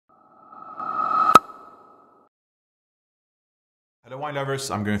Hello wine lovers,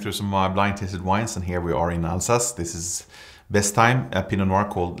 I'm going through some blind tasted wines, and here we are in Alsace. This is Bestheim, a Pinot Noir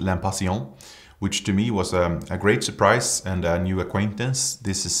called L'Impatient, which to me was a great surprise and a new acquaintance.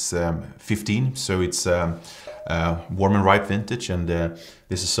 This is 15, so it's warm and ripe vintage, and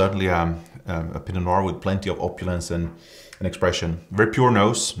this is certainly a Pinot Noir with plenty of opulence and expression. Very pure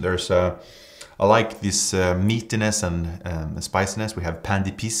nose. I like this meatiness and spiciness. We have pain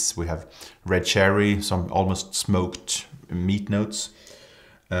d'épices, we have red cherry, some almost smoked meat notes.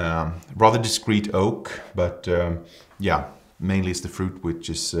 Rather discreet oak, but yeah, mainly it's the fruit which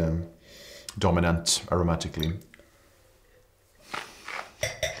is dominant aromatically.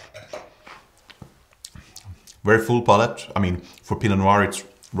 Very full palate. I mean, for Pinot Noir it's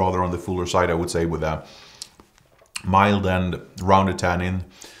rather on the fuller side, I would say, with a mild and rounded tannin.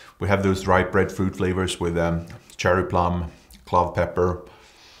 We have those ripe red fruit flavors with cherry plum, clove pepper,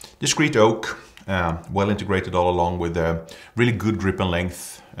 discreet oak, well integrated all along with really good grip and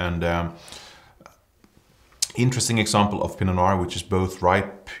length, and interesting example of Pinot Noir which is both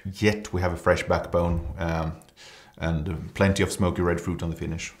ripe yet we have a fresh backbone and plenty of smoky red fruit on the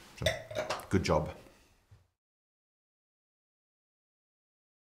finish. So, good job.